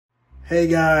Hey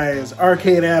guys,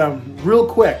 Arcade Adam, real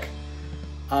quick.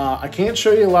 I can't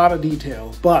show you a lot of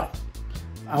details, but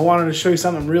I wanted to show you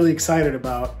something I'm really excited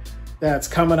about that's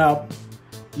coming up,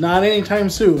 not anytime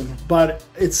soon, but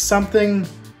it's something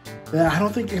that I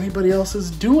don't think anybody else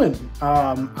is doing.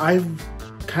 I've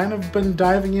kind of been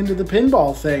diving into the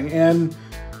pinball thing, and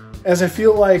as I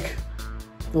feel like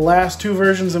the last two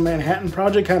versions of Manhattan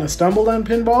Project kind of stumbled on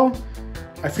pinball,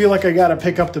 I feel like I gotta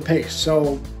pick up the pace.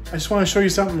 So I just want to show you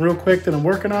something real quick that I'm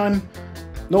working on.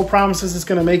 No promises it's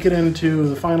gonna make it into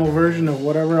the final version of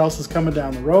whatever else is coming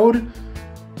down the road.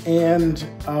 And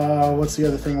what's the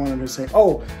other thing I wanted to say?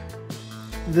 Oh,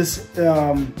 this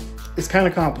is kind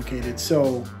of complicated,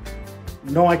 so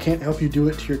no, I can't help you do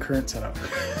it to your current setup.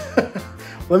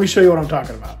 Let me show you what I'm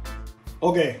talking about.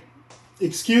 Okay,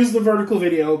 excuse the vertical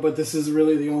video, but this is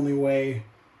really the only way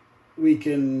we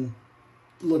can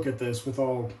look at this with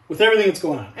everything that's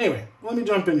going on. Anyway, let me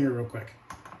jump in here real quick.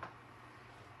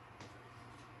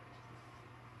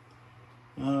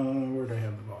 Where do I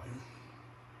have the volume?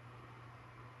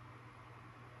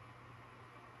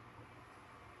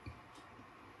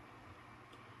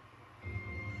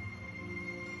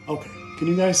 Okay, can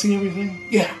you guys see everything?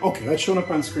 Yeah, okay, that's showing up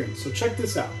on screen. So check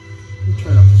this out. Let me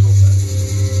turn up this whole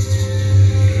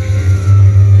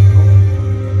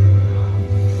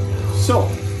thing. So,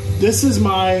 this is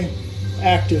my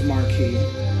active marquee,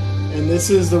 and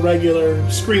this is the regular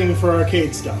screen for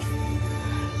arcade stuff.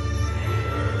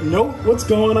 Note what's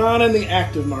going on in the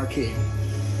active marquee.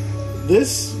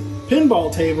 This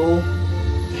pinball table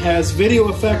has video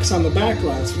effects on the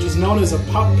backlights, which is known as a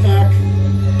pop pack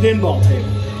pinball table.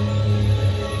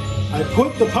 I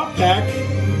put the pop pack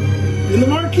in the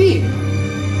marquee.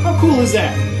 How cool is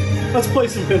that? Let's play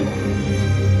some pinball.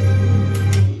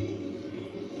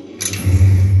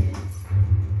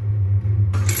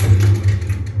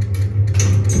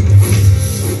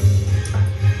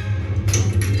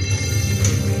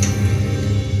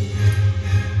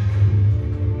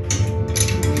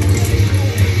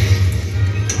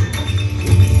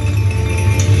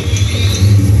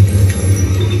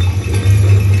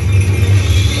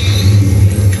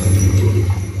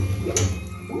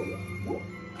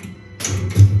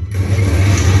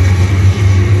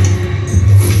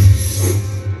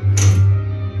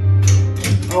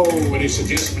 What do you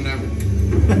suggest, madam?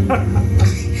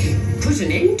 Put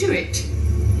an end to it.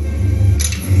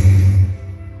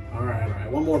 All right,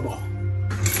 one more ball.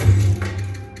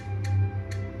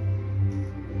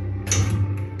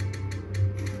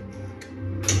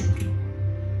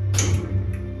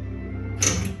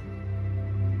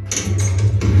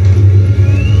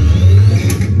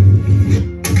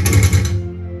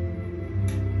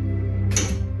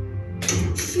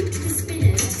 Shoot the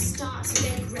spinners to start to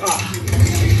get ready.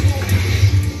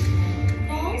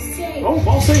 Ball safe. Oh,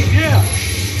 ball safe, yeah.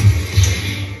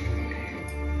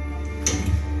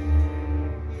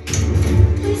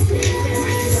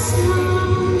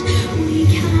 We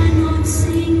cannot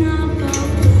sing about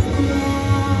the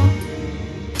ground.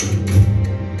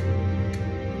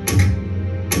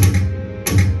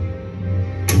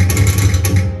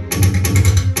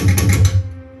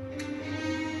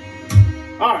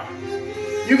 All right,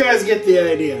 you guys get the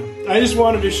idea. I just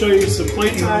wanted to show you some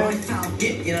playtime.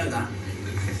 You know that.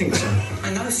 I think so.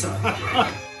 I know so.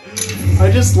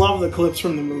 I just love the clips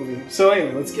from the movie. So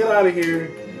anyway, let's get out of here.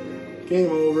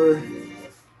 Game over.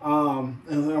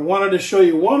 And I wanted to show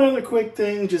you one other quick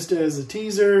thing just as a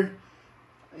teaser.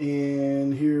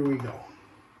 And here we go.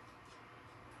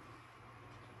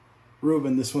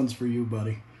 Ruben, this one's for you,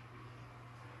 buddy.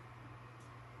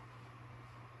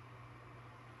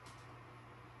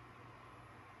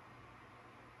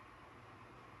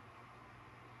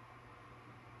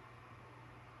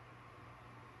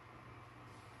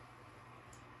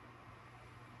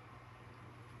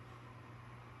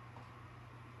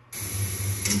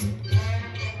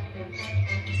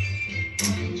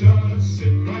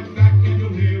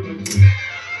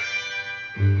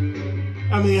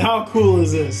 I mean, how cool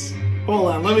is this?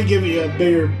 Hold on, let me give you a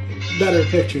bigger, better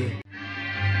picture.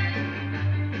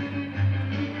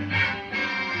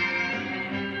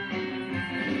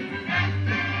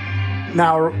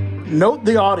 Now, note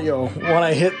the audio when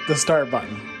I hit the start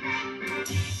button.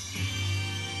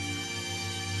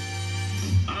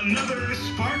 Another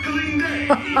sparkling day in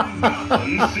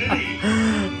Gotham City.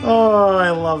 Oh,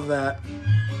 I love that.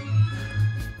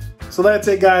 So that's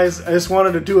it, guys. I just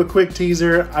wanted to do a quick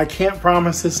teaser. I can't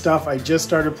promise this stuff. I just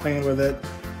started playing with it.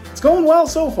 It's going well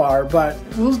so far, but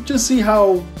we'll just see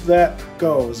how that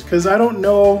goes, because I don't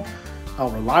know how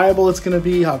reliable it's going to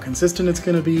be, how consistent it's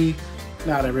going to be.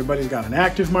 Not everybody's got an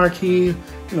active marquee.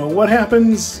 you know, what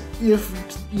happens if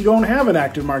you don't have an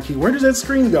active marquee? Where does that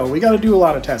screen go? We got to do a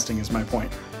lot of testing is my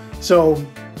point. So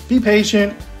be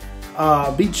patient,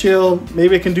 be chill.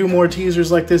 Maybe I can do more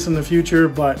teasers like this in the future,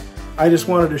 but I just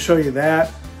wanted to show you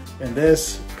that and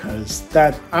this, because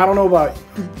that, I don't know about,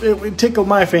 it tickled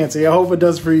my fancy. I hope it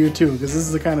does for you too, because this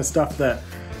is the kind of stuff that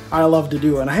I love to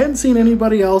do. And I hadn't seen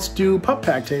anybody else do pup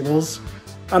pack tables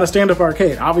on a stand-up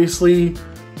arcade. Obviously,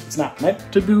 it's not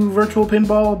meant to do virtual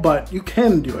pinball, but you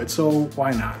can do it, so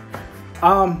why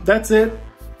not? That's it.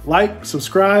 Like,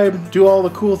 subscribe, do all the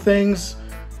cool things.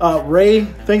 Ray,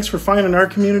 thanks for finding our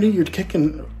community. You're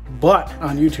kicking butt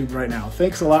on YouTube right now.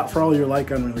 Thanks a lot for all your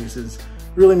like on releases.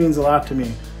 Really means a lot to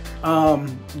me.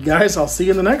 You guys, I'll see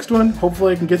you in the next one.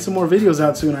 Hopefully I can get some more videos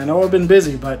out soon. I know I've been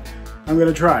busy, but I'm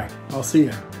gonna try. I'll see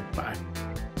you.